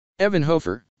Evan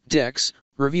Hofer, Dex,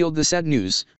 revealed the sad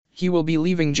news: he will be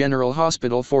leaving General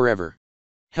Hospital forever.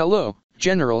 Hello,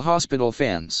 General Hospital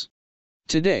fans.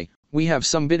 Today, we have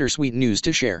some bittersweet news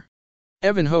to share.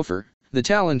 Evan Hofer, the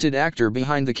talented actor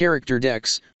behind the character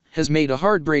Dex, has made a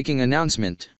heartbreaking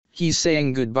announcement: he's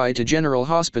saying goodbye to General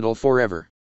Hospital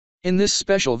forever. In this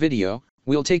special video,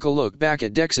 we'll take a look back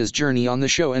at Dex's journey on the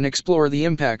show and explore the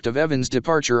impact of Evan's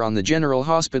departure on the General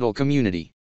Hospital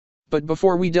community. But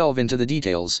before we delve into the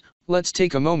details, let's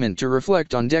take a moment to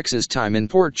reflect on Dex's time in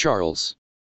Port Charles.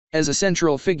 As a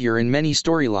central figure in many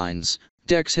storylines,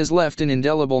 Dex has left an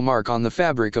indelible mark on the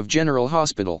fabric of General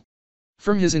Hospital.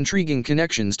 From his intriguing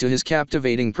connections to his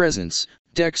captivating presence,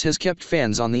 Dex has kept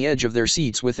fans on the edge of their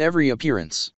seats with every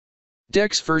appearance.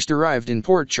 Dex first arrived in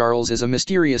Port Charles as a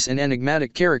mysterious and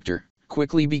enigmatic character,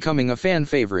 quickly becoming a fan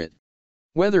favorite.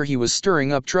 Whether he was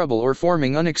stirring up trouble or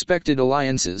forming unexpected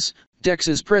alliances,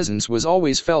 Dex's presence was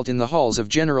always felt in the halls of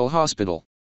General Hospital.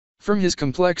 From his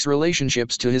complex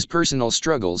relationships to his personal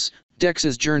struggles,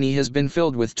 Dex's journey has been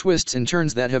filled with twists and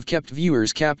turns that have kept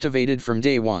viewers captivated from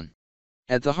day one.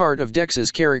 At the heart of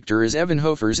Dex's character is Evan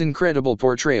Hofer's incredible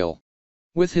portrayal.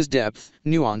 With his depth,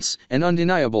 nuance, and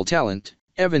undeniable talent,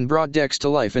 Evan brought Dex to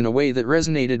life in a way that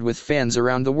resonated with fans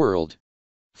around the world.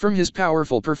 From his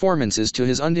powerful performances to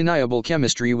his undeniable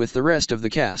chemistry with the rest of the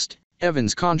cast,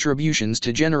 Evan's contributions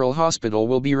to General Hospital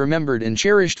will be remembered and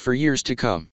cherished for years to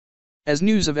come. As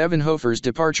news of Evan Hofer's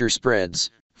departure spreads,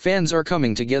 fans are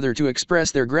coming together to express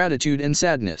their gratitude and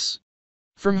sadness.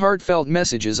 From heartfelt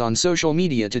messages on social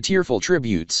media to tearful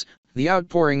tributes, the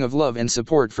outpouring of love and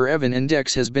support for Evan and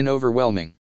Dex has been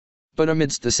overwhelming. But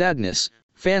amidst the sadness,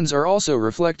 fans are also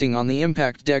reflecting on the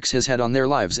impact Dex has had on their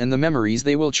lives and the memories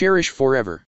they will cherish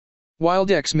forever. While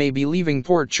Dex may be leaving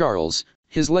Port Charles,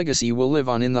 his legacy will live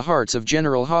on in the hearts of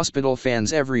General Hospital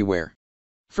fans everywhere.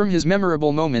 From his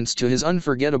memorable moments to his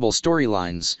unforgettable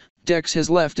storylines, Dex has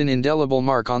left an indelible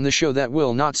mark on the show that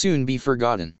will not soon be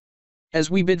forgotten.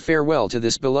 As we bid farewell to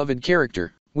this beloved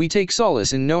character, we take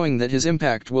solace in knowing that his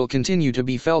impact will continue to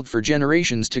be felt for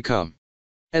generations to come.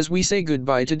 As we say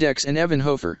goodbye to Dex and Evan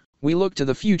Hofer, we look to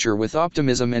the future with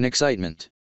optimism and excitement.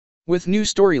 With new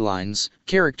storylines,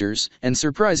 characters, and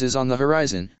surprises on the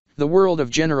horizon, the world of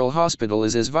General Hospital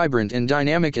is as vibrant and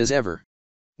dynamic as ever.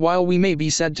 While we may be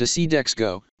sad to see Dex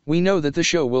go, we know that the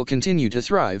show will continue to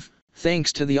thrive,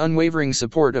 thanks to the unwavering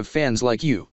support of fans like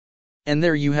you. And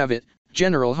there you have it,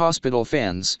 General Hospital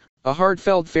fans, a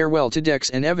heartfelt farewell to Dex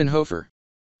and Evan Hofer.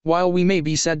 While we may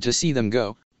be sad to see them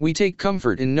go, we take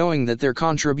comfort in knowing that their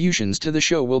contributions to the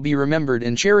show will be remembered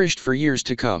and cherished for years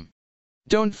to come.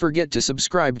 Don't forget to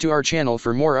subscribe to our channel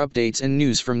for more updates and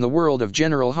news from the world of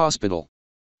General Hospital.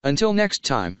 Until next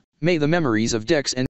time, may the memories of Dex and